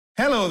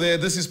Hello there,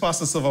 this is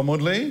Pastor Siva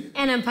Moodley.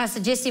 And I'm Pastor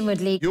Jessie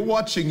Moodley. You're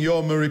watching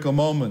Your Miracle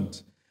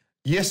Moment.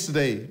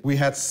 Yesterday, we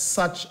had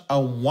such a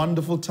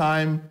wonderful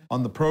time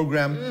on the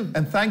program.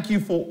 And thank you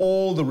for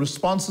all the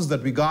responses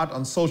that we got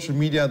on social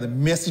media, the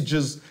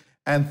messages.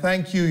 And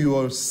thank you, you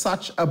are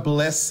such a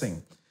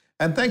blessing.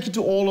 And thank you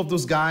to all of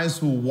those guys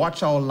who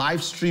watch our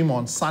live stream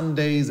on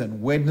Sundays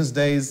and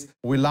Wednesdays.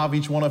 We love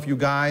each one of you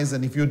guys.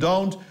 And if you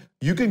don't,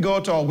 you can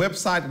go to our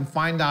website and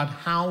find out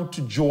how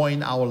to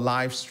join our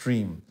live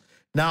stream.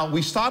 Now,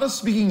 we started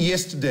speaking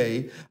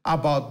yesterday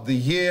about the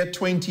year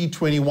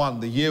 2021,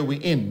 the year we're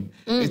in.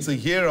 It's a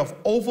year of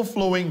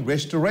overflowing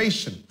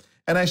restoration.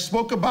 And I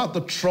spoke about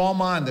the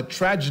trauma and the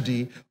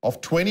tragedy of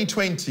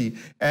 2020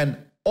 and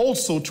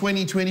also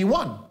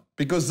 2021,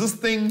 because this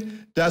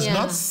thing does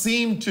not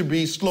seem to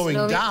be slowing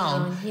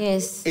down.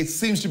 Yes. It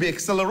seems to be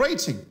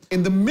accelerating.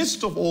 In the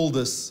midst of all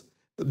this,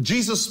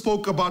 Jesus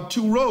spoke about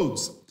two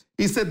roads.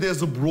 He said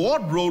there's a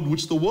broad road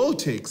which the world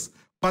takes,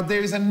 but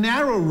there is a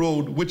narrow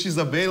road which is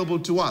available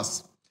to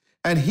us.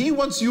 And he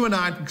wants you and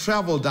I to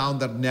travel down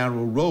that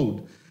narrow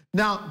road.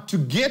 Now, to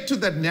get to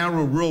that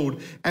narrow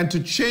road and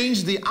to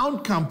change the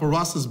outcome for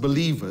us as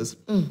believers,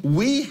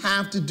 we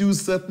have to do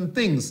certain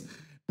things.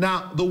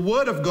 Now, the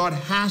word of God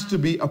has to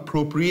be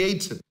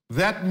appropriated.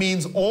 That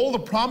means all the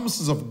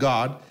promises of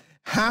God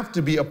have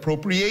to be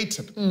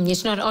appropriated.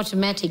 It's not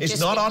automatic. It's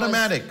not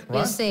automatic, right?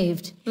 You're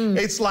saved.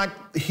 It's like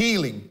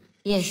healing.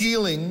 Yes.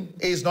 Healing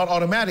is not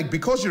automatic.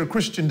 Because you're a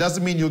Christian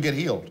doesn't mean you'll get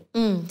healed.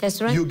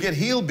 That's right. You get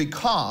healed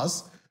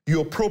because you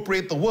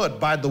appropriate the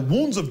word. By the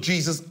wounds of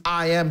Jesus,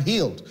 I am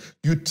healed.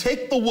 You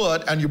take the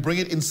word and you bring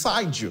it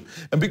inside you.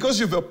 And because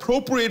you've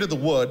appropriated the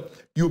word,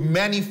 you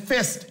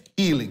manifest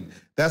healing.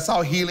 That's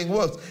how healing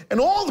works. And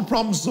all the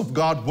promises of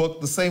God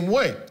work the same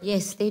way.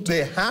 Yes, they do.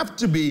 They have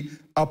to be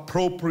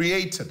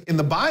appropriated. In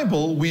the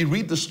Bible, we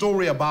read the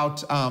story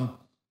about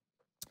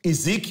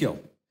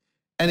Ezekiel.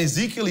 And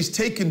Ezekiel is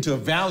taken to a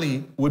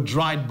valley with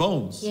dried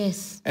bones.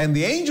 Yes. And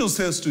the angel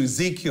says to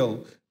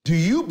Ezekiel, do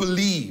you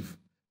believe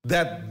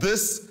that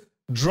this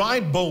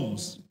dried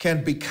bones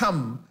can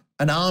become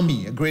an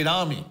army, a great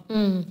army?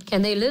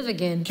 Can they live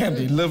again? Can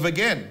they live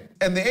again?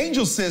 And the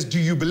angel says, do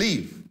you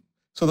believe?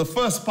 So the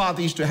first part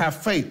is to have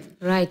faith.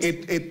 Right.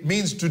 It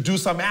means to do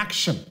some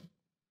action.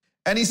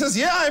 And he says,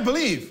 yeah, I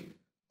believe.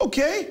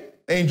 Okay.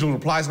 The angel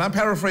replies, and I'm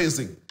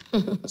paraphrasing.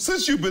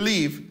 Since you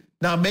believe,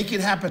 now make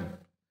it happen.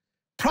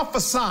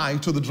 Prophesy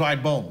to the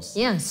dried bones.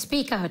 Yeah,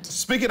 speak out.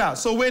 Speak it out.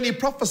 So when he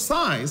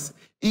prophesies,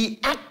 he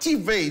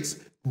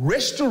activates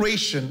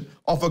restoration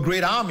of a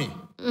great army.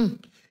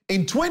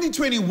 In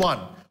 2021,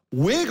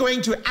 we're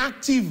going to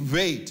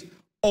activate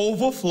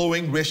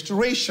overflowing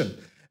restoration.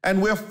 And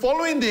we're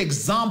following the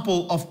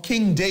example of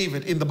King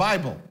David in the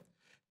Bible.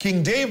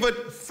 King David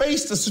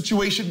faced a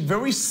situation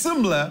very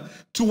similar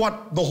to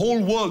what the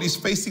whole world is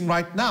facing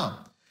right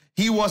now.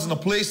 He was in a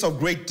place of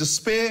great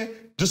despair,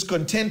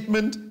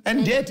 discontentment,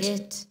 and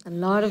debt. A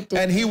lot of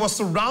debt. And he was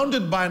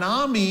surrounded by an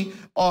army,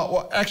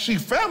 or actually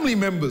family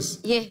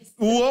members,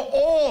 who were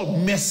all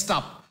messed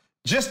up,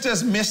 just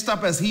as messed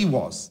up as he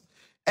was.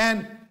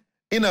 And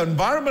in an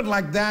environment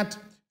like that,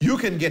 you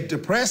can get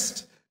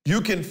depressed,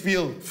 you can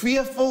feel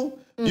fearful,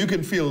 you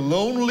can feel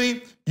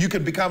lonely, you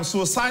can become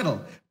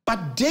suicidal.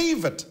 But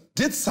David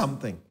did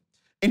something.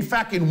 In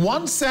fact, in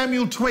 1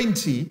 Samuel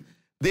 20,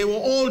 they were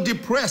all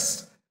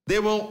depressed. They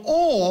were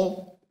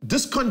all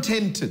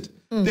discontented.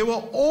 They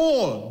were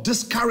all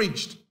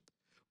discouraged.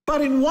 But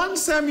in 1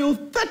 Samuel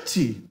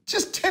 30,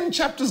 just 10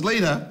 chapters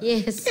later,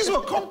 these were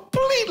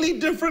completely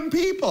different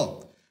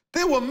people.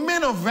 They were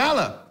men of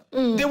valor.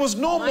 There was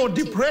no more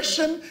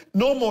depression,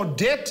 no more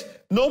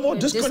debt, no more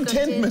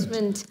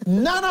discontentment.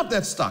 None of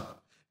that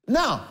stuck.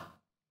 Now,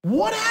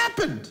 what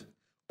happened?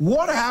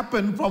 What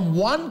happened from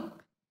 1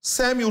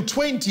 Samuel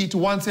 20 to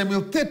 1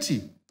 Samuel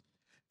 30?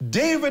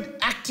 David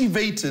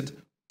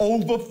activated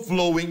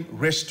overflowing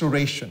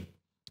restoration.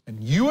 And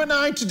you and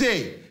I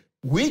today,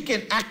 we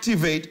can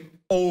activate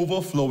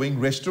overflowing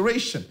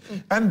restoration.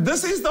 And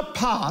this is the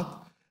path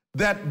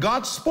that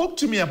God spoke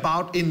to me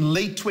about in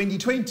late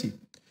 2020.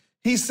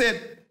 He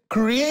said,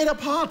 create a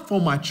path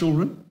for my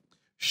children.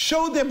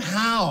 Show them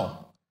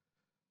how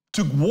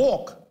to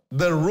walk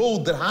the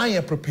road that I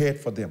have prepared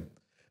for them.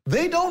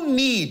 They don't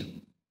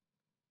need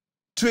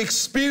to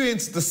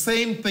experience the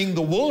same thing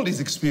the world is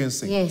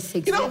experiencing. Yes,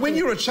 exactly. You know, when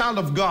you're a child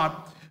of God,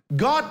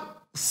 God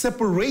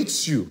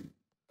separates you.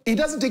 He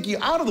doesn't take you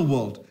out of the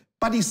world,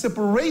 but he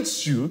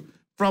separates you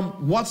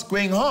from what's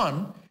going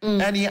on,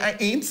 and he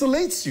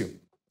insulates you.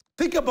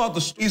 Think about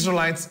the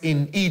Israelites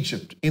in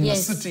Egypt, in the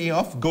city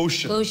of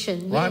Goshen.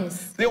 Goshen, right?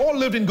 yes. They all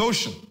lived in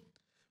Goshen.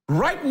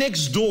 Right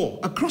next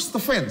door, across the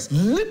fence,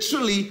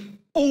 literally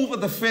over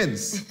the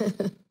fence,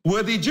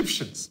 were the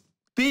Egyptians.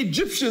 The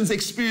Egyptians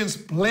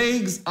experienced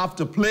plagues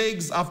after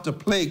plagues after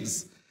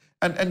plagues.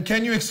 And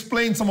can you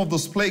explain some of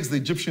those plagues the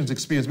Egyptians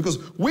experienced? Because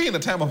we're in a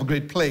time of a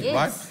great plague,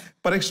 right?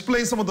 But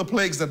explain some of the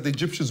plagues that the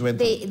Egyptians went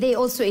through. They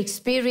also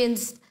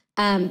experienced,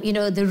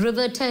 the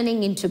river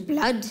turning into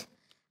blood.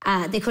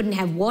 They couldn't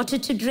have water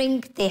to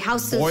drink. Their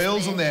houses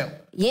boils on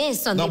their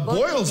Yes, on Now, the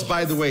body. boils,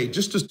 by the way,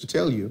 just to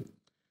tell you,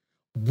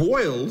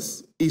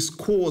 boils is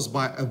caused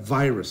by a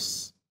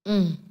virus.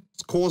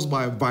 It's caused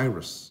by a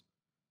virus.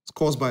 It's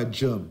caused by a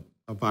germ,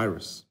 a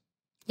virus.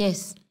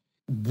 Yes.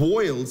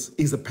 Boils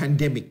is a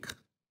pandemic.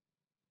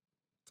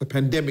 It's a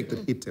pandemic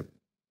that hit him.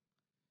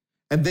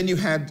 And then you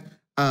had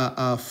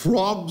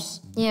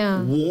frogs,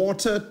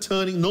 water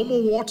turning, no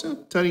more water,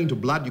 turning into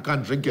blood. You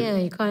can't drink it. Yeah,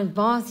 you can't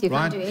bath, you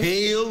can't do it.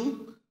 Hail,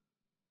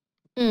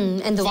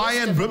 and the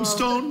fire and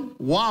brimstone.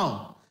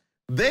 Wow.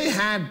 They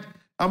had,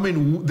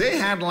 they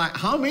had like,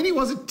 how many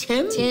was it?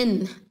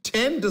 10?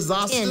 10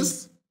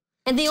 disasters. 10.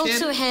 And they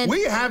also had...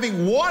 We're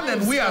having one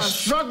and we are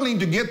struggling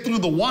to get through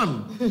the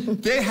one.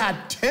 They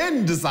had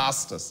 10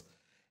 disasters.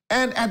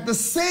 And at the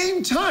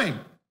same time,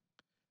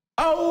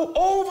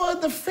 over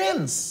the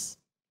fence,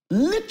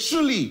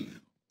 literally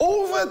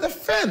over the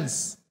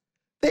fence,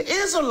 the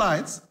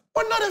Israelites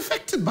were not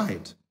affected by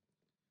it.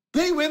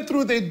 They went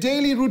through their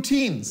daily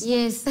routines.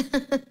 Yes.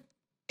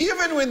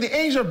 Even when the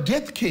angel of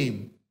death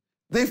came,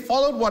 they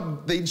followed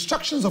what the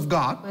instructions of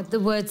God. What the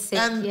word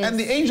said, and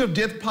the angel of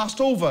death passed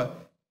over,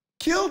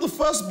 killed the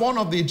firstborn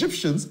of the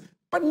Egyptians,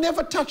 but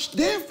never touched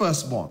their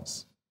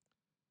firstborns.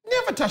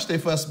 Never touched their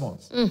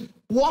firstborns.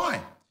 Why?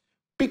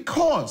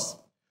 Because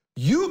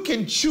you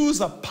can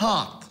choose a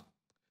path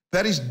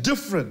that is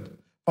different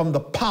from the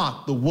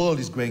path the world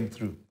is going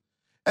through.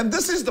 And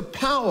this is the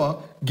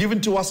power given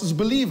to us as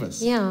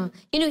believers. Yeah.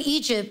 You know,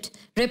 Egypt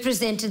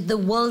represented the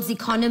world's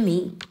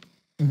economy,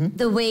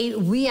 the way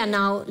we are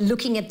now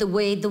looking at the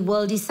way the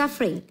world is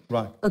suffering.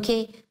 Right.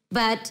 Okay?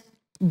 But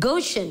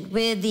Goshen,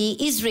 where the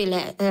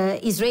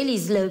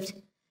Israelis lived,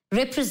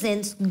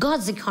 represents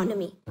God's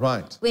economy.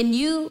 Right. When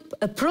you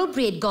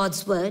appropriate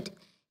God's word,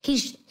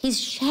 his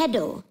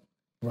shadow,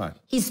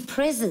 his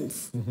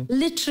presence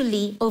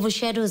literally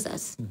overshadows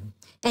us.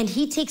 And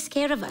he takes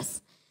care of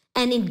us.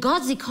 And in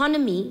God's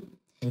economy,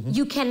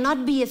 you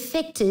cannot be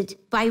affected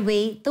by the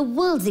way the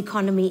world's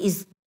economy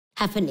is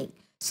happening.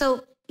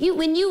 So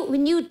when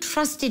you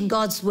trust in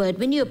God's word,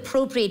 when you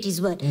appropriate his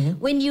word,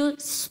 when you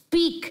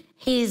speak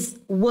his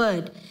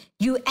word,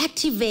 you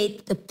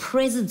activate the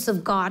presence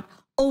of God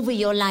over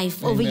your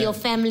life, over your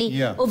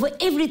family, over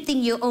everything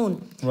you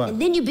own. And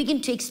then you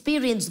begin to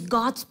experience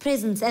God's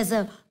presence as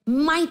a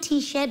mighty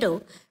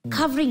shadow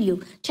covering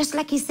you, just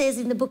like he says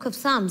in the book of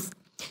Psalms.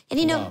 And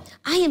you know,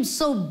 I am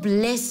so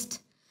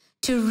blessed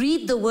to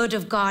read the word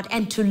of God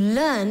and to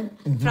learn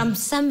from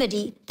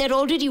somebody that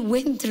already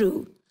went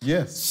through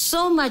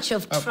so much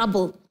of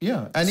trouble.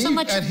 And so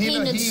much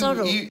pain and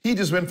sorrow. He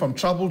just went from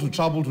trouble to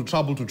trouble to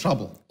trouble to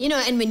trouble. You know,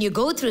 and when you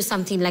go through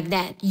something like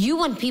that, you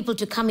want people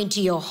to come into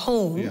your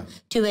home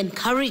to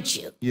encourage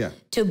you,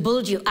 to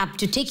build you up,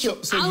 to take you out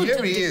of depression. So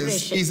here he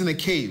is, he's in a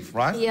cave,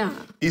 right? Yeah.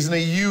 He's in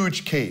a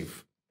huge cave.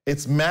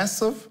 It's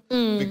massive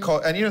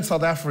because, and here in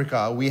South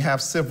Africa, we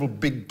have several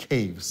big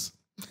caves.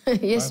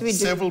 Yes, we do.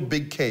 Several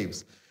big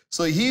caves.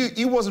 So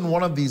he was in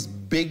one of these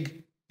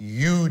big,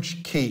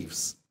 huge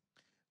caves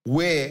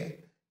where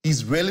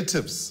his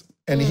relatives,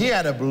 and he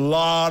had a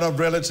lot of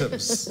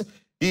relatives.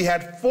 He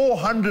had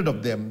 400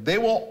 of them. They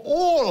were,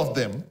 all of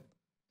them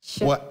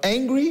were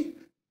angry,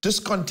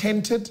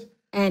 discontented,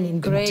 and in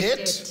great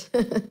debt.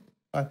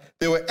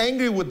 They were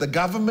angry with the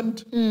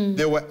government.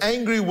 They were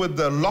angry with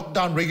the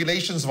lockdown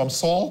regulations from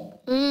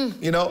Saul.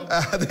 You know,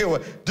 they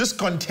were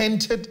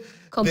discontented.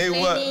 They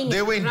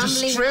were in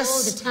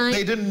distress.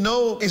 They didn't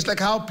know. It's like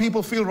how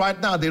people feel right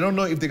now. They don't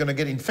know if they're going to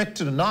get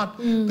infected or not.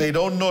 They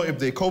don't know if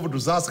their COVID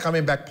results are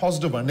coming back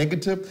positive or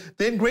negative.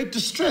 They're in great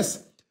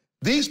distress.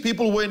 These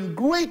people were in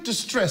great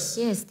distress,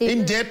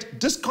 in debt,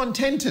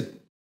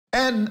 discontented.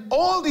 And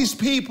all these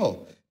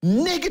people,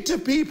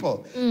 negative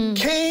people,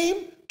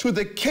 came to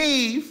the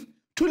cave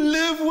to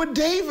live with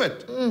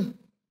David.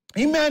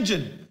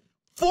 Imagine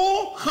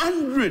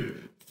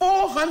 400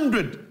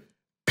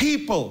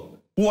 people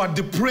who are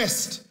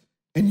depressed,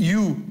 and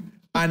you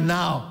are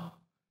now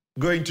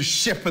going to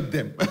shepherd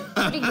them.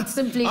 I think it's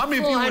simply how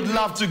many people would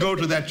love to go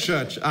to that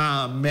church?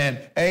 Amen,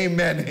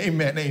 amen,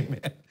 amen,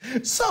 amen.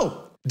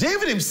 So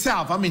David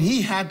himself,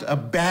 he had a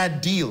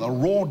bad deal, a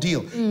raw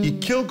deal. He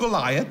killed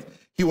Goliath.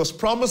 He was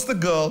promised the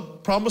girl,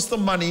 promised the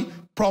money,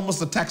 promised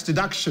the tax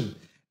deduction.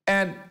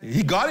 And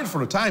he got it for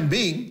the time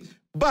being,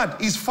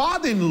 but his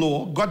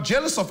father-in-law got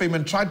jealous of him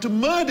and tried to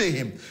murder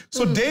him.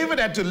 So David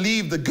had to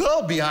leave the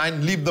girl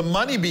behind, leave the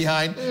money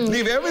behind,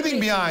 leave everything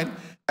behind,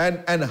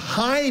 and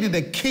hide in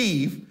a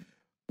cave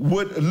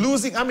with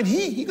losing.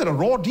 He got a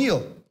raw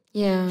deal.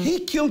 Yeah. He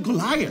killed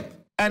Goliath.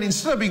 And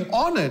instead of being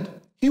honored,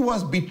 he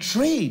was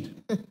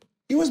betrayed.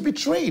 He was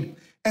betrayed.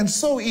 And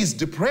so he's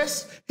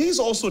depressed. He's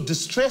also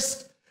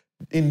distressed,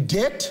 in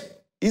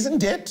debt. He's in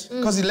debt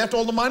because he left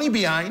all the money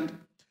behind.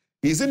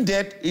 He's in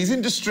debt, he's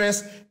in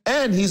distress,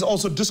 and he's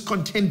also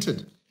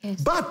discontented.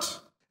 Yes. But,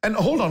 and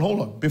hold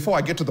on, before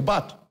I get to the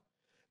but,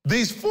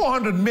 these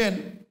 400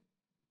 men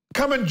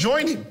come and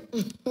join him.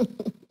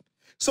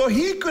 So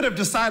he could have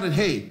decided,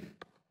 hey,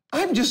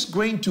 I'm just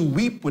going to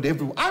weep with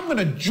everyone. I'm going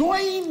to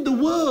join the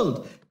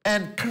world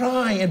and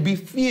cry and be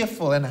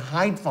fearful and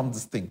hide from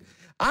this thing.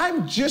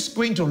 I'm just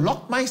going to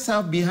lock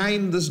myself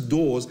behind these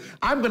doors.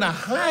 I'm going to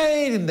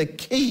hide in the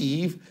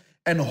cave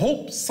and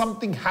hope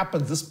something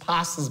happens. This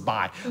passes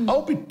by. I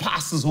hope it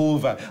passes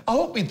over. I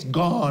hope it's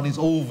gone, it's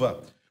over.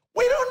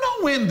 We don't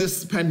know when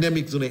this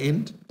pandemic is going to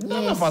end.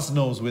 None of us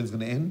knows when it's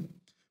going to end.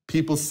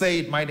 People say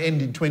it might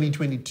end in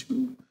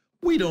 2022.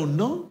 We don't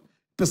know.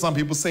 Some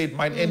people say it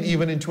might end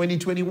even in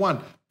 2021.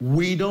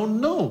 We don't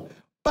know.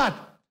 But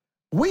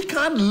we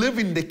can't live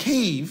in the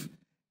cave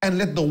and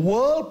let the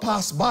world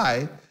pass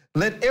by,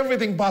 let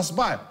everything pass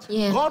by.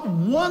 God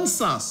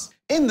wants us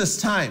in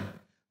this time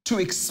to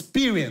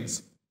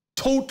experience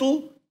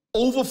total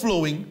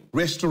overflowing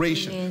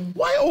restoration.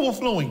 Why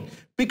overflowing?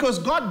 Because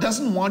God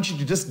doesn't want you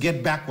to just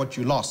get back what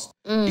you lost.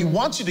 He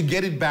wants you to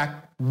get it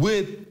back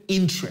with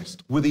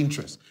interest,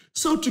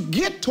 So to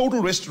get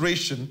total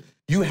restoration,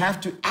 you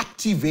have to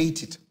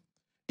activate it.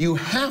 You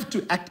have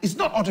to act. It's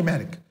not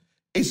automatic.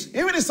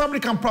 Even if somebody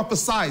can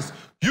prophesy,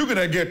 you're going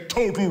to get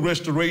total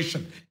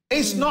restoration.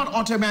 It's not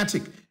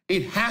automatic.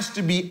 It has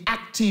to be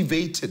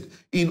activated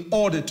in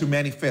order to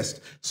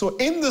manifest. So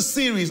in this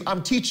series,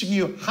 I'm teaching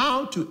you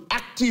how to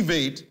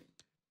activate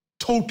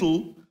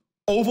total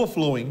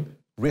overflowing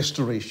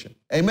restoration.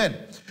 Amen.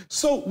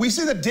 So we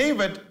see that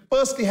David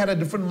firstly had a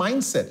different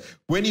mindset.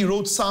 When he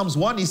wrote Psalms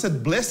 1, he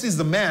said, blessed is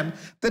the man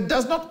that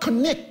does not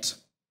connect,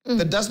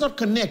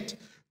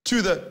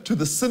 to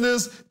the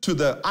sinners, to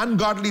the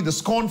ungodly, the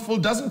scornful,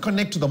 doesn't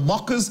connect to the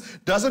mockers,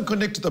 doesn't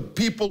connect to the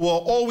people who are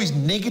always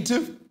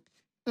negative.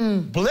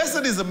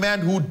 Blessed is the man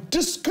who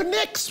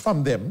disconnects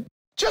from them.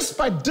 Just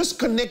by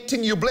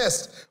disconnecting, you're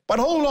blessed. But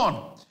hold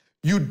on,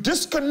 you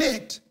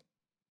disconnect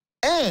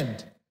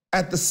and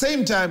at the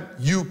same time,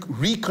 you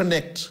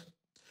reconnect.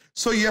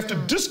 So you have to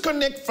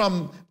disconnect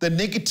from the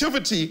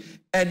negativity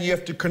and you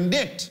have to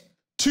connect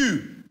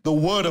to the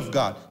Word of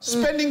God.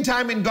 Spending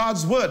time in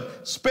God's Word,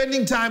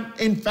 spending time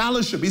in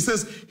fellowship. He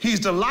says his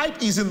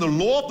delight is in the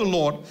law of the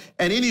Lord,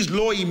 and in his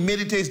law he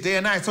meditates day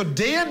and night. So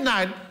day and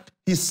night,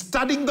 he's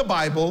studying the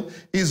Bible,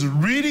 he's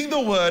reading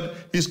the Word,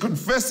 he's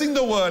confessing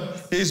the Word,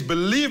 he's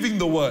believing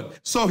the Word.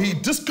 So he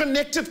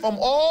disconnected from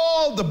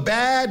all the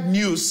bad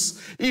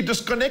news. He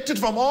disconnected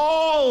from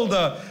all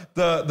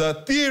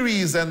the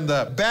theories and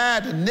the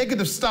bad and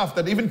negative stuff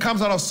that even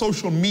comes out of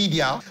social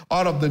media,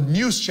 out of the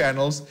news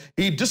channels.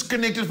 He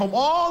disconnected from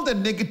all the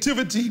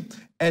negativity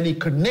and he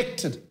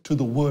connected to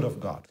the Word of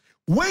God.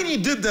 When he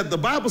did that, the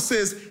Bible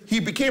says he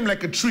became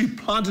like a tree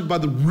planted by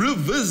the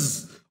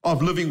rivers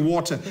of living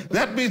water.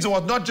 That means it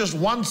was not just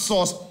one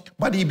source,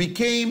 but he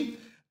became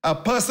a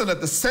person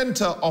at the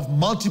center of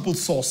multiple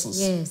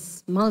sources.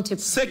 Yes,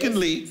 multiple.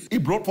 Secondly, he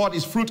brought forth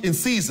his fruit in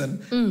season.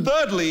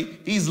 Thirdly,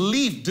 his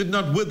leaf did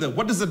not wither.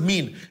 What does it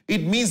mean?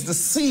 It means the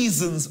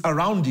seasons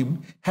around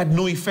him had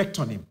no effect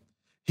on him.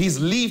 His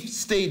leaf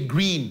stayed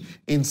green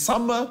in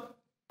summer,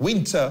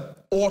 winter,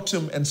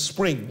 autumn, and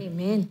spring.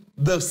 Amen.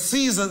 The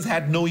seasons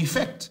had no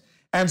effect.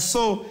 And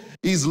so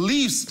his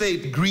leaf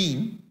stayed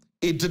green.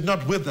 It did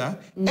not wither.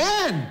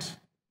 And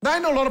now I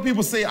know a lot of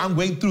people say, I'm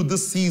going through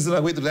this season,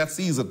 I'm going through that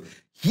season.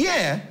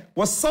 Here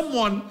was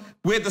someone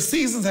where the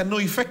seasons had no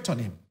effect on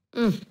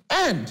him.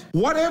 And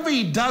whatever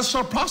he does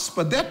shall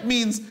prosper. That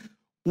means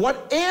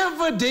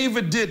whatever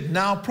David did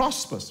now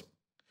prospers.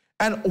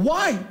 And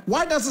why?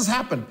 Why does this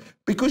happen?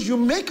 Because you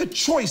make a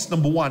choice,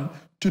 number one,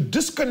 to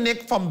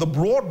disconnect from the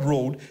broad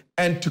road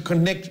and to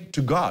connect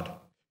to God.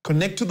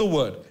 Connect to the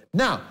Word.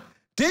 Now,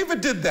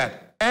 David did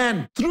that.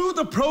 And through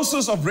the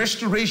process of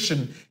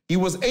restoration, he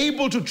was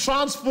able to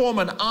transform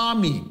an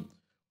army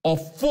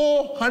of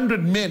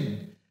 400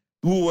 men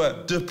who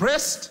were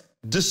depressed,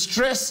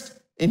 distressed,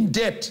 in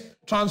debt,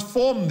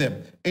 transform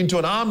them into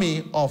an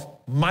army of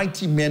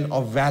mighty men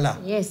of valor.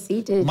 Yes,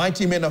 he did.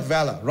 Mighty men of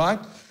valor, right?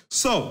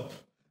 So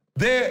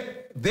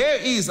there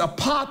is a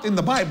part in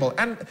the Bible,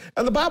 and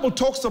the Bible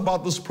talks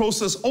about this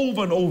process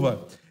over and over.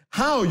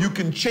 How you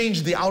can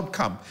change the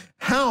outcome,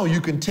 how you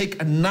can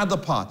take another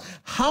path,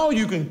 how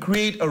you can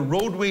create a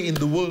roadway in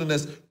the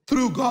wilderness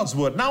through God's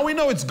Word. Now we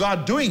know it's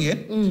God doing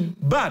it,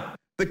 but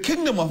the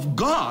kingdom of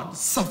God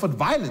suffered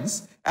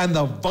violence and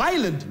the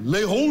violent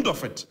lay hold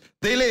of it.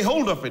 They lay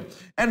hold of it.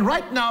 And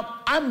right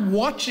now, I'm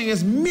watching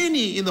as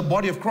many in the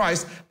body of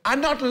Christ are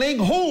not laying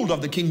hold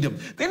of the kingdom.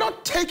 They're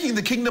not taking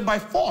the kingdom by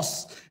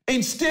force.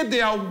 Instead,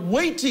 they are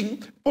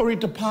waiting for it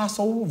to pass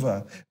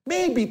over.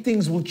 Maybe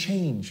things will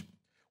change.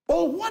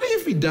 Well, what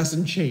if it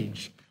doesn't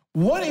change?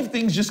 What if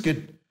things just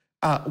get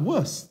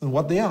worse than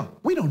what they are?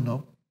 We don't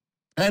know.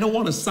 I don't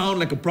want to sound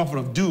like a prophet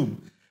of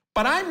doom,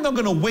 but I'm not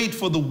going to wait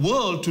for the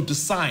world to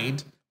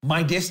decide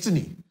my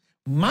destiny.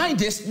 My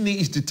destiny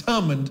is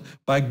determined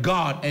by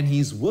God and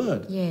His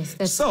Word. Yes,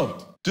 that's so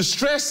right.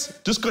 Distress,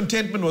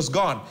 discontentment was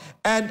gone.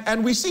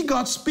 And we see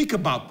God speak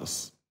about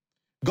this.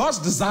 God's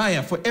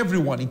desire for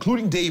everyone,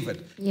 including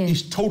David,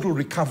 is total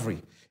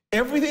recovery.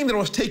 Everything that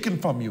was taken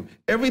from you,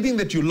 everything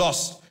that you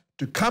lost,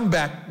 to come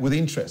back with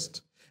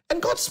interest.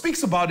 And God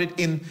speaks about it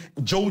in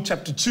Joel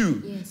chapter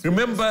 2. Yes,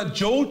 remember,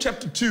 Joel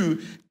chapter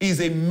 2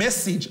 is a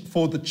message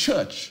for the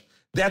church.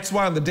 That's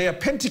why on the day of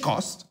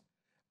Pentecost,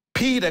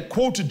 Peter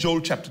quoted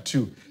Joel chapter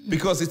 2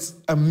 because it's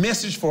a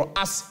message for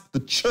us, the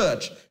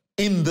church,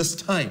 in this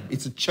time.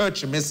 It's a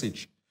church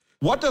message.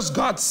 What does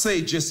God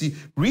say, Jesse?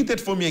 Read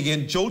that for me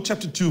again. Joel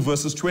chapter 2,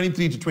 verses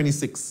 23 to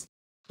 26.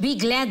 Be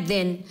glad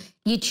then,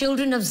 ye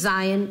children of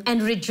Zion,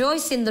 and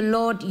rejoice in the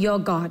Lord your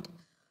God.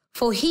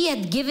 For he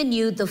hath given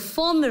you the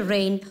former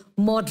rain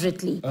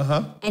moderately,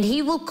 and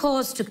he will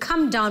cause to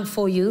come down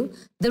for you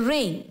the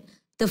rain,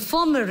 the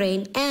former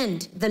rain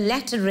and the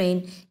latter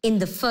rain in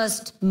the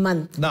first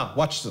month. Now,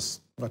 watch this.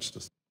 Watch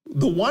this.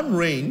 The one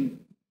rain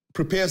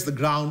prepares the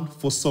ground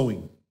for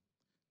sowing.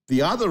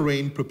 The other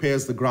rain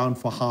prepares the ground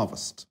for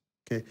harvest.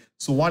 Okay,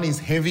 so one is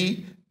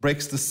heavy,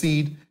 breaks the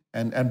seed,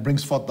 and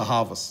brings forth the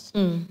harvest.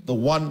 The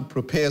one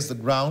prepares the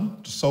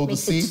ground to sow the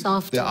seed.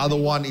 The other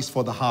one is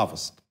for the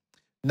harvest.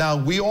 Now,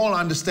 we all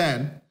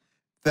understand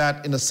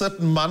that in a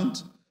certain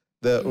month,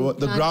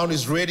 the ground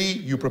is ready,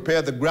 you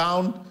prepare the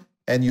ground,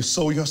 and you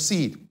sow your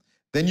seed.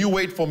 Then you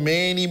wait for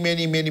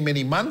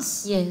many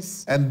months.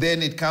 Yes. And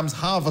then it comes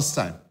harvest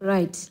time.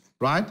 Right.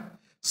 Right?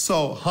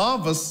 So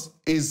harvest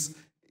is,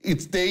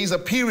 there is a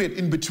period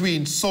in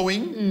between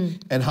sowing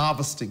and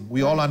harvesting.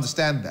 We all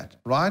understand that,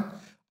 right?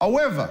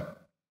 However,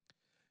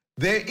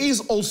 there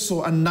is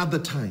also another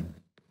time.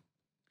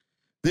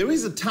 There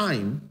is a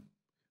time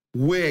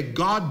where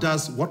God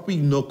does what we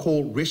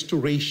call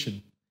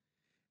restoration.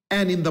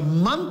 And in the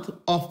month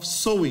of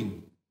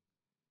sowing,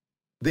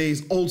 there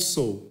is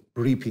also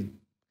reaping.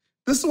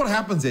 This is what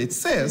happens here. It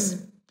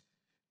says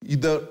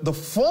the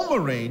former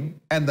rain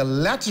and the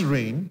latter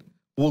rain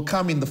will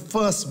come in the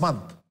first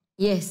month.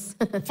 Yes.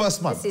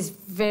 First month. This is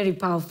very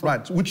powerful.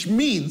 Right, which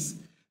means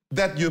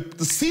that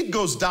the seed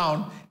goes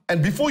down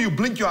and before you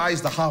blink your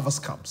eyes, the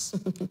harvest comes.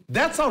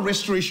 That's how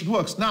restoration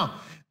works. Now,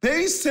 there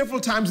is several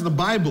times in the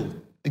Bible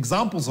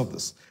examples of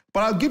this,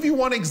 but I'll give you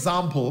one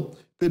example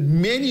that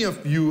many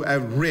of you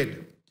have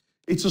read.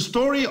 It's a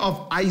story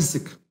of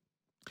Isaac.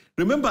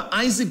 Remember,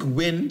 Isaac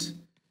went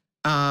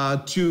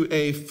to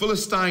a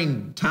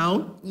Philistine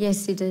town.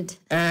 Yes, he did.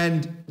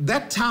 And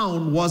that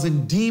town was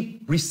in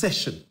deep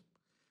recession.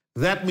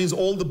 That means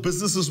all the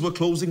businesses were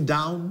closing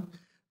down.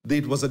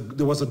 There was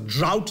a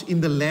drought in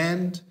the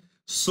land,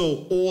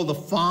 so all the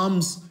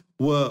farms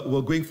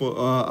were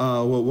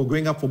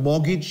going up for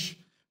mortgage.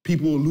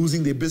 People were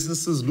losing their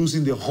businesses,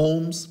 losing their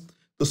homes.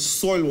 The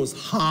soil was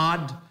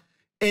hard.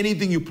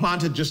 Anything you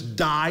planted just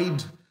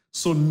died.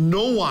 So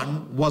no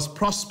one was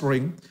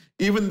prospering.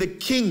 Even the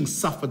king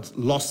suffered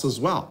loss as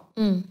well.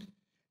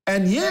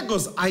 And here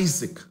goes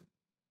Isaac,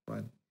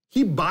 right?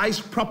 He buys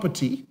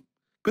property,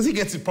 because he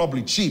gets it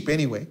probably cheap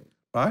anyway,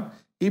 right?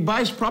 He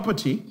buys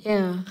property,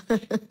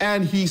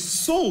 and he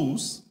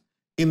sows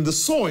in the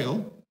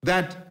soil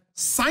that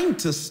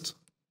scientists,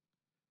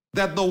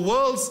 that the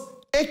world's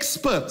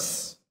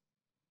experts,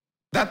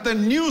 that the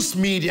news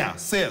media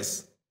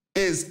says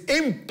is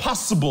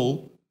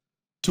impossible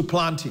to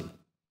plant in.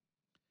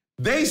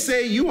 They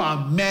say you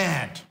are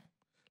mad.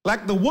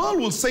 Like the world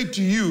will say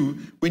to you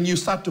when you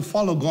start to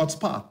follow God's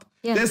path.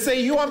 They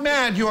say, you are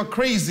mad, you are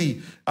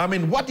crazy. I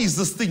mean, what is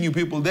this thing, you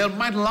people? They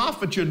might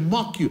laugh at you and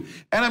mock you.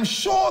 And I'm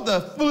sure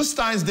the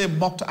Philistines, they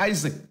mocked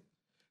Isaac.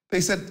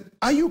 They said,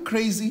 are you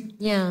crazy?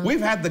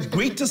 We've had the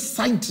greatest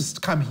scientists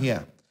come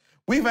here.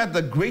 We've had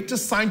the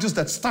greatest scientists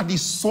that study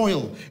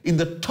soil in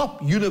the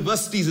top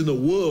universities in the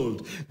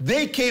world.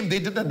 They came, they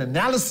did an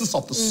analysis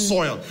of the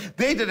soil.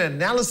 They did an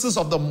analysis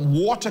of the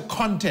water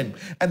content.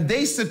 And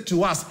they said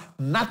to us,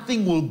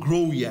 nothing will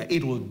grow here.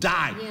 It will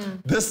die.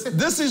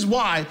 This is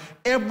why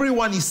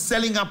everyone is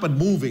selling up and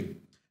moving.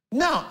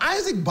 Now,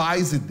 Isaac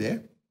buys it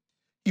there.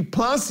 He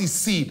plants his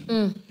seed.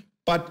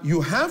 But you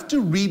have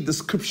to read the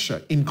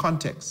scripture in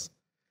context.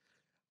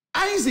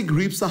 Isaac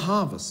reaps a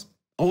harvest.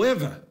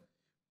 However,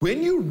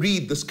 when you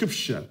read the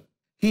scripture,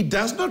 he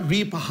does not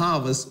reap a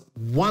harvest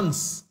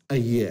once a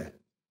year.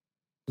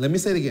 Let me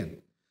say it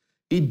again.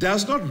 He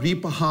does not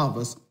reap a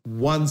harvest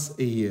once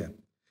a year.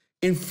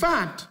 In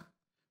fact,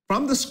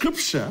 from the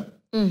scripture,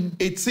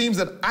 it seems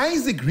that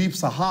Isaac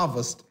reaps a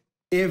harvest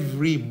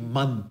every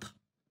month.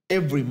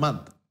 Every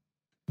month.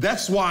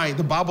 That's why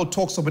the Bible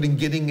talks about him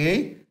getting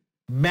a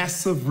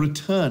massive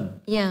return.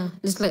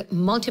 It's like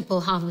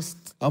multiple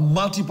harvests. A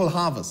multiple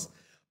harvest.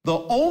 The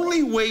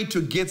only way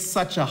to get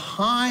such a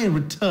high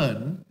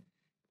return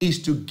is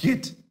to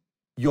get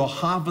your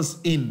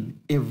harvest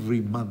in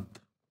every month.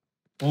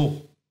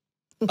 Oh,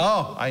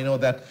 I know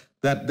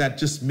that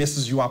just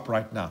messes you up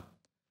right now.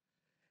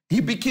 He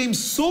became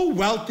so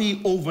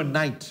wealthy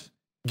overnight,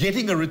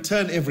 getting a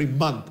return every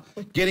month,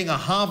 getting a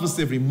harvest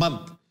every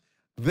month,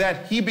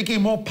 that he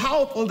became more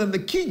powerful than the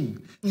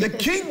king. The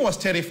king was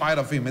terrified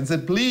of him and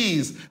said,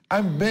 please,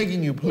 I'm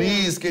begging you,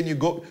 please, can you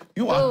go?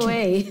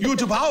 You're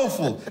too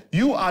powerful.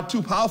 You are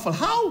too powerful.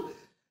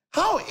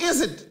 How is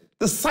it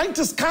the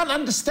scientists can't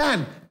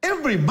understand?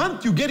 Every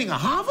month you're getting a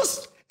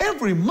harvest?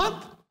 Every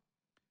month?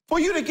 For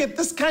you to get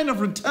this kind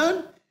of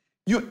return?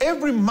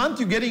 Every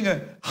month you're getting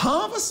a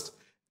harvest?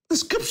 The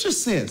scripture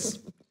says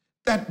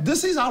that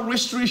this is how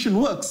restoration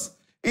works.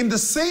 In the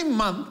same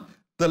month,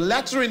 the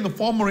latter and the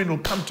former rain will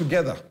come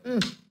together.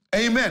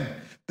 Amen.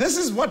 This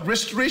is what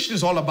restoration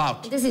is all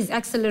about. This is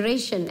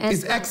acceleration.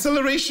 It's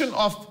acceleration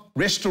of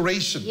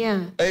restoration.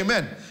 Yeah.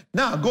 Amen.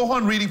 Now, go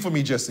on reading for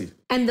me, Jessie.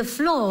 And the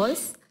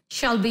floors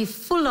shall be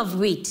full of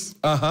wheat,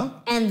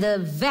 and the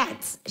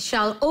vats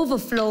shall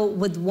overflow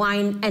with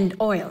wine and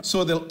oil.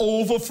 So they'll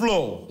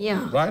overflow,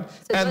 right?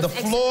 So and the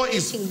floor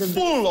is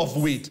full of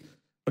wheat.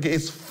 Okay,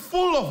 it's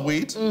full of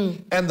wheat,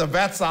 and the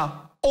vats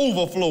are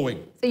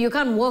overflowing. So you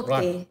can't walk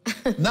there.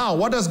 Now,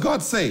 what does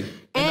God say?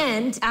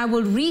 And I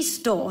will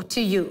restore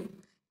to you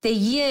the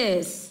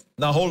years.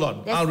 Now, hold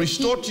on. I'll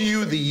restore to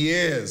you the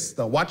years.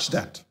 Now, watch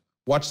that.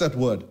 Watch that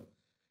word.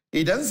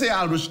 It doesn't say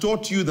I'll restore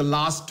to you the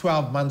last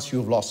 12 months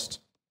you've lost.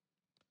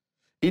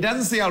 It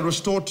doesn't say I'll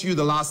restore to you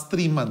the last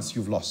 3 months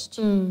you've lost.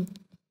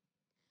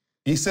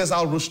 He says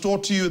I'll restore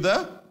to you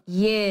the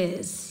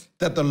years.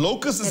 That the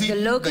locust is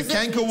eaten, the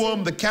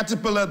cankerworm, the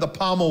caterpillar, the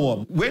palmer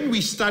worm. When we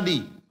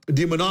study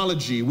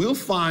demonology, we'll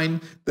find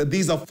that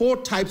these are 4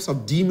 types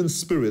of demon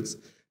spirits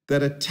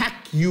that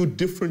attack you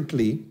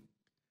differently,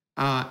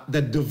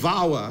 that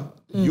devour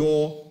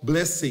your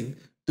blessing,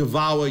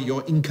 devour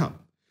your income.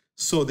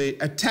 So they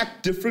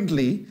attack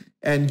differently,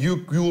 and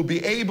you will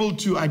be able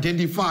to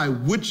identify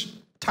which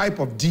type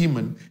of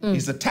demon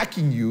is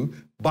attacking you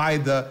by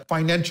the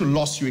financial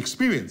loss you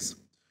experience.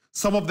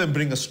 Some of them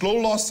bring a slow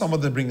loss, some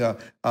of them bring a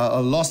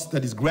loss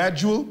that is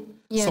gradual,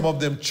 some of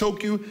them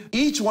choke you.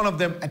 Each one of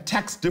them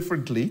attacks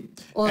differently.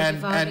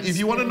 And if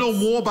you want to know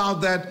more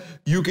about that,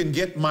 you can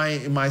get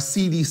my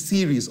CD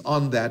series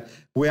on that,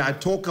 where I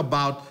talk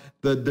about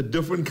the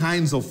different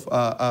kinds of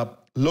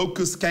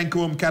locust,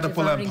 cankerworm,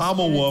 caterpillar, and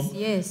palmer worm,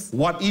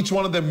 what each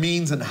one of them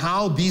means and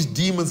how these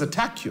demons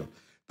attack you.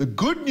 The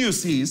good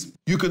news is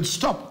you can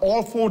stop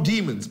all 4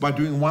 demons by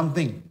doing one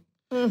thing.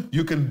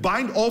 You can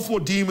bind all 4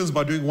 demons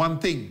by doing one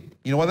thing.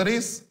 You know what that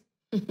is?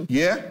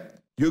 Yeah,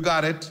 you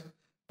got it.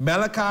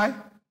 Malachi.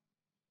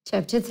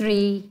 Chapter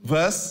 3.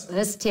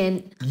 Verse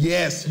 10.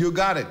 Yes, you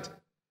got it.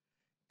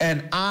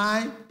 And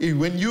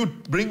when you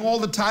bring all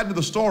the tithe to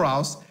the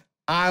storehouse,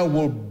 I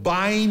will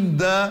bind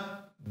the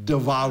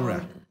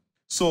devourer.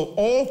 So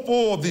all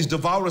 4 of these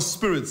devourer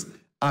spirits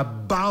are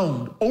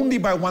bound only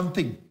by one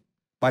thing,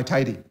 by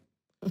tithing.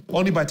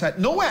 Only by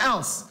tithing. Nowhere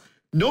else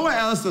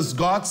does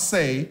God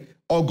say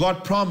or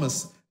God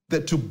promise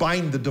that to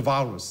bind the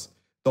devourers.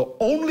 The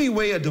only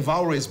way a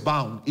devourer is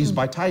bound is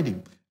by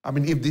tithing. I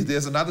mean, if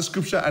there's another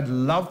scripture, I'd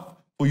love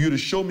for you to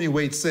show me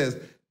where it says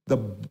the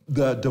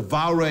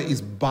devourer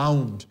is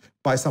bound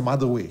by some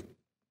other way.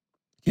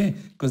 Yeah,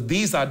 because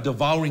these are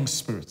devouring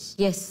spirits.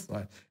 Yes.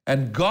 Right.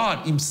 And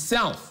God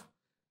himself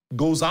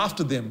goes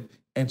after them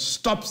and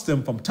stops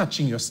them from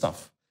touching your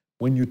stuff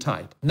when you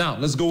tithe. Now,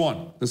 let's go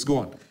on. Let's go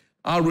on.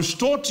 I'll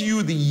restore to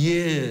you the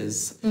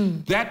years.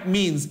 That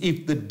means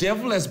if the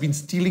devil has been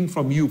stealing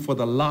from you for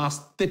the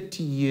last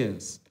 30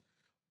 years,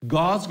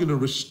 God's going to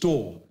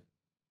restore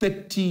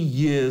 30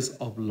 years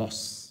of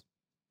loss.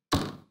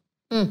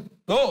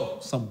 Oh,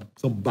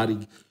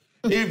 somebody.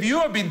 If you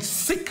have been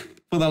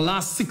sick for the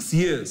last 6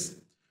 years,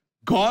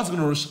 God's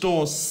going to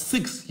restore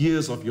 6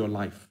 years of your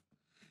life.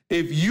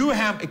 If you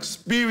have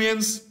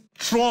experienced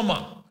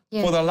trauma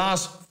for the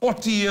last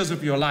 40 years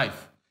of your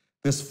life,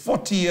 there's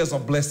 40 years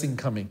of blessing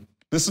coming.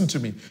 Listen to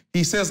me.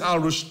 He says, I'll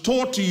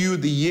restore to you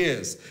the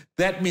years.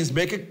 That means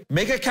make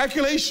a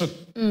calculation.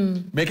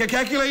 Make a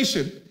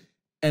calculation.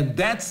 And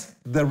that's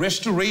the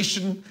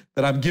restoration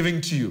that I'm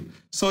giving to you.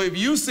 So if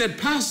you said,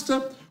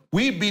 Pastor,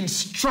 we've been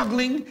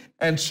struggling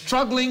and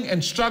struggling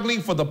and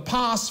struggling for the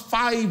past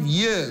 5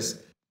 years.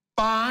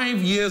 5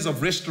 years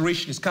of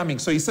restoration is coming.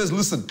 So he says,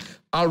 listen,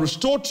 I'll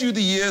restore to you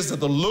the years that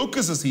the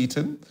locust has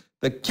eaten,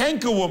 the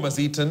cankerworm has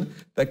eaten,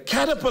 the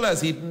caterpillar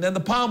has eaten, and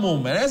the palm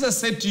worm. And as I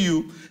said to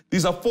you,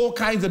 these are 4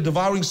 kinds of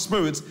devouring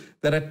spirits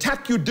that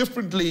attack you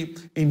differently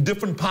in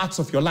different parts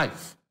of your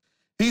life.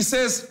 He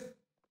says,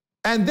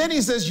 and then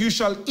he says, you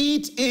shall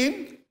eat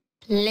in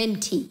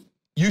plenty.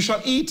 You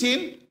shall eat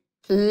in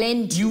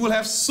plenty. You will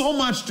have so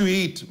much to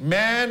eat.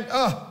 Man,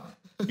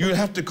 you'll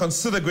have to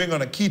consider going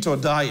on a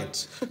keto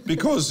diet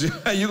because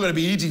you're going to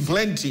be eating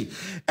plenty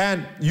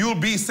and you'll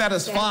be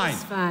satisfied.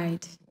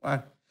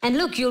 Right. And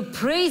look, you'll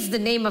praise the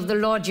name of the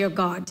Lord your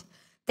God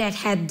that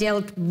had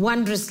dealt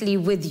wondrously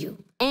with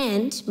you.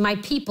 And my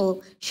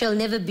people shall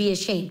never be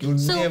ashamed. You'll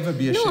never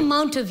be ashamed. No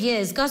amount of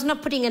years. God's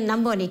not putting a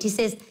number on it. He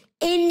says,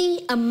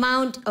 any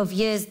amount of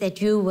years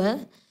that you were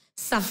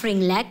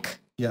suffering lack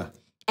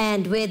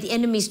and where the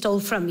enemy stole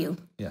from you.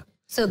 Yeah.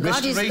 So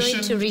God is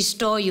going to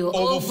restore you.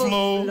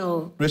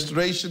 Overflow.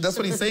 Restoration. That's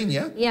what he's saying,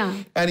 yeah? Yeah.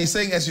 And he's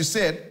saying, as you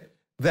said,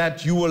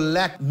 that you will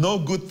lack no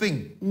good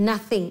thing.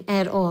 Nothing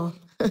at all.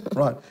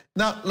 Right.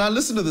 Now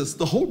listen to this.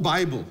 The whole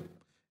Bible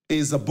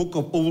is a book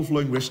of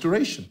overflowing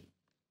restoration.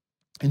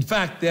 In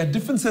fact, there are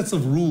different sets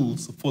of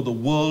rules for the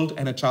world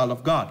and a child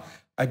of God.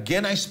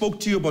 Again, I spoke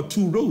to you about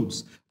 2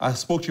 roads. I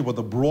spoke to you about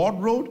the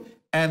broad road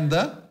and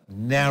the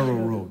narrow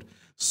road.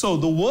 So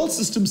the world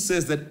system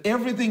says that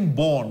everything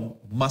born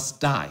must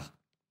die.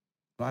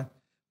 Right?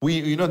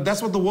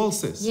 That's what the world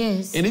says.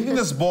 Yes. Anything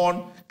that's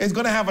born is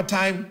going to have a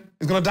time,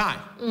 it's going to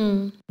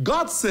die.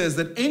 God says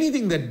that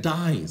anything that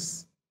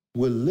dies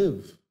will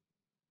live.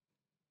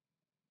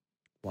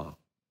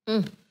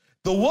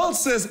 The world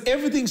says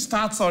everything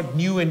starts out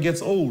new and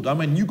gets old. I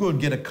mean, you go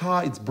and get a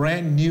car, it's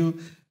brand new.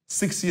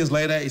 6 years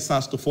later, it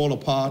starts to fall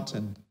apart.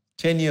 And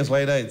 10 years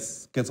later, it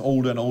gets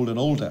older and older and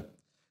older.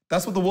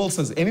 That's what the world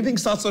says. Anything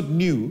starts out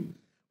new,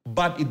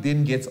 but it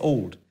then gets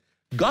old.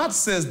 God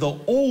says the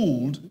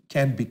old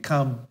can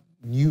become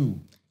new.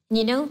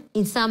 You know,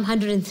 in Psalm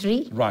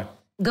 103, right,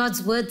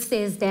 God's word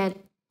says that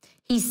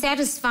He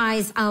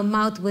satisfies our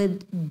mouth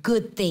with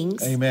good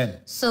things. Amen.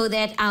 So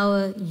that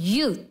our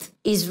youth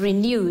is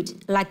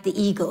renewed like the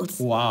eagles.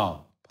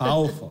 Wow,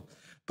 powerful.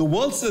 The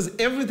world says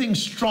everything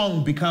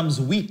strong becomes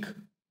weak,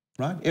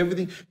 right?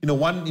 Everything, you know,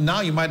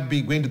 now you might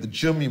be going to the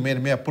gym, you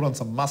may have put on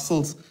some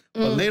muscles,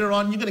 but later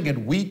on you're going to get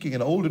weak, you're going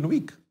to get old and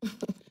weak.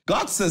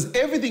 God says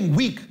everything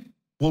weak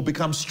will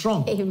become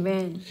strong.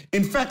 Amen.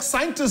 In fact,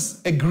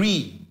 scientists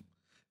agree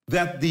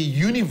that the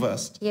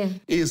universe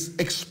is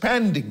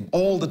expanding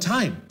all the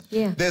time.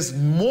 Yeah. There's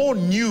more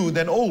new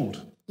than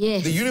old.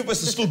 Yes. The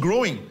universe is still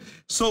growing.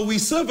 So we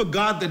serve a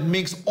God that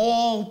makes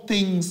all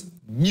things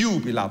new,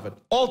 beloved.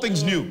 All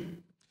things new.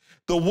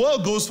 The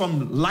world goes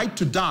from light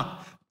to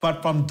dark,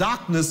 but from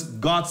darkness,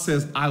 God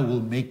says, I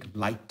will make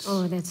light.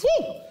 Oh, that's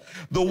Woo!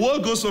 The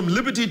world goes from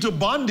liberty to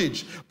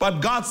bondage, but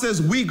God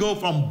says we go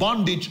from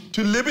bondage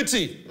to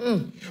liberty.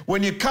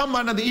 When you come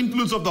under the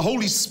influence of the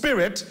Holy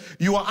Spirit,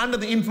 you are under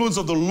the influence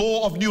of the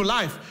law of new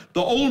life.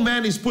 The old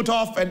man is put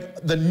off and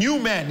the new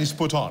man is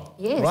put on.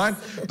 Yes. Right?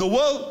 The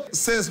world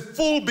says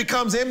full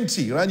becomes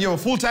empty. Right? You have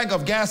a full tank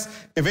of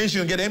gas,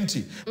 eventually you'll get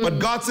empty. But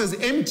God says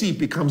empty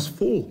becomes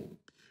full.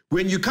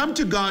 When you come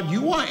to God,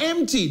 you are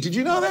empty. Did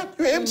you know that?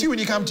 You're empty when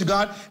you come to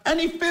God, and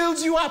He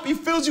fills you up. He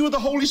fills you with the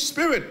Holy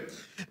Spirit.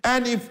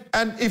 And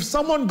if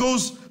someone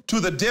goes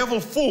to the devil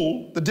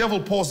full, the devil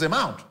pours them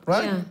out,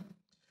 right?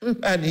 Yeah.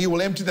 And he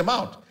will empty them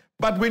out.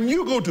 But when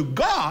you go to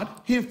God,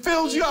 He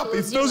fills you up.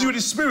 He fills you with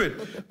His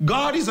Spirit.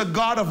 God is a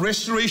God of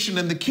restoration,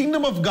 and the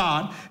kingdom of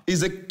God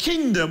is a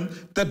kingdom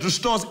that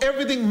restores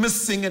everything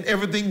missing and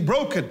everything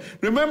broken.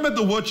 Remember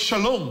the word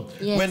shalom.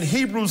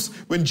 Yes.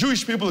 When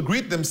Jewish people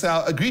greet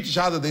each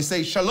other, they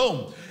say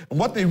shalom. And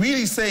what they're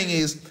really saying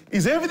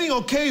is everything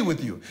okay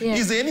with you? Yes.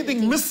 Is there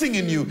anything missing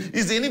in you?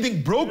 Is there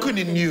anything broken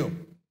in you?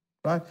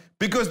 Right?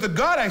 Because the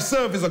God I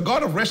serve is a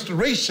God of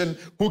restoration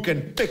who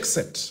can fix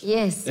it.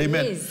 Yes.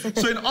 Amen.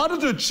 So in order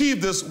to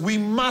achieve this, we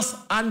must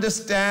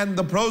understand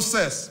the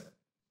process.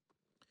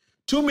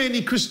 Too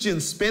many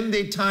Christians spend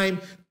their time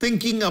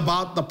thinking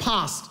about the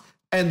past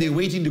and they're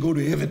waiting to go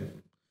to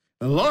heaven.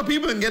 A lot of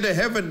people can get to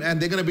heaven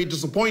and they're going to be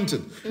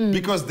disappointed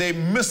because they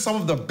miss some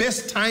of the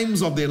best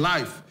times of their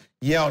life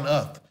here on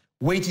earth,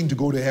 waiting to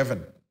go to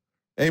heaven.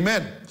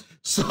 Amen.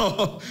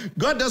 So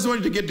God doesn't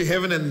want you to get to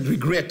heaven and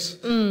regret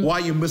why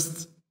you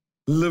missed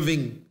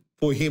living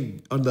for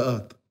Him on the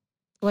earth.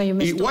 Why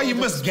you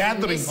missed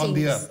gathering on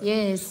the earth.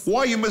 Yes.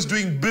 Why you missed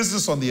doing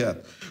business on the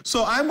earth.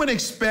 So I'm going to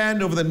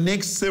expand over the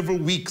next several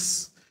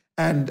weeks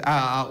and,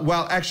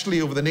 actually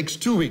over the next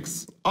 2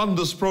 weeks on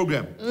this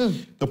program.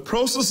 The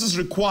process is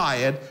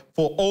required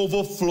for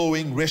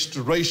overflowing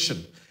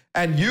restoration.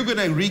 And you're going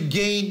to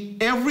regain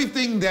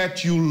everything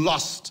that you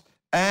lost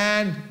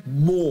and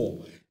more.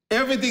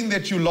 Everything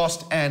that you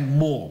lost and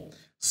more.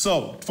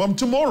 So from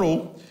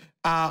tomorrow,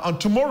 on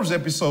tomorrow's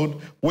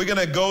episode, we're going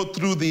to go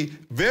through the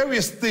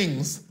various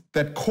things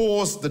that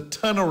cause the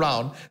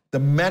turnaround, the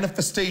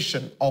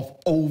manifestation of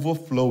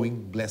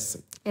overflowing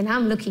blessing. And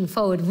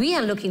we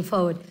are looking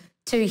forward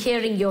to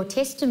hearing your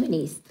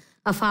testimonies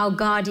of how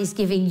God is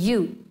giving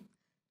you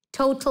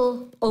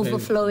total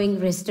overflowing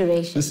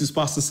restoration. This is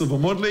Pastor Siva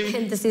Moodley.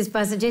 And this is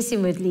Pastor Jessie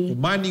Moodley.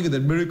 Reminding you that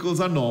miracles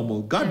are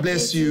normal. God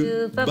bless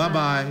you.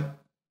 Bye-bye.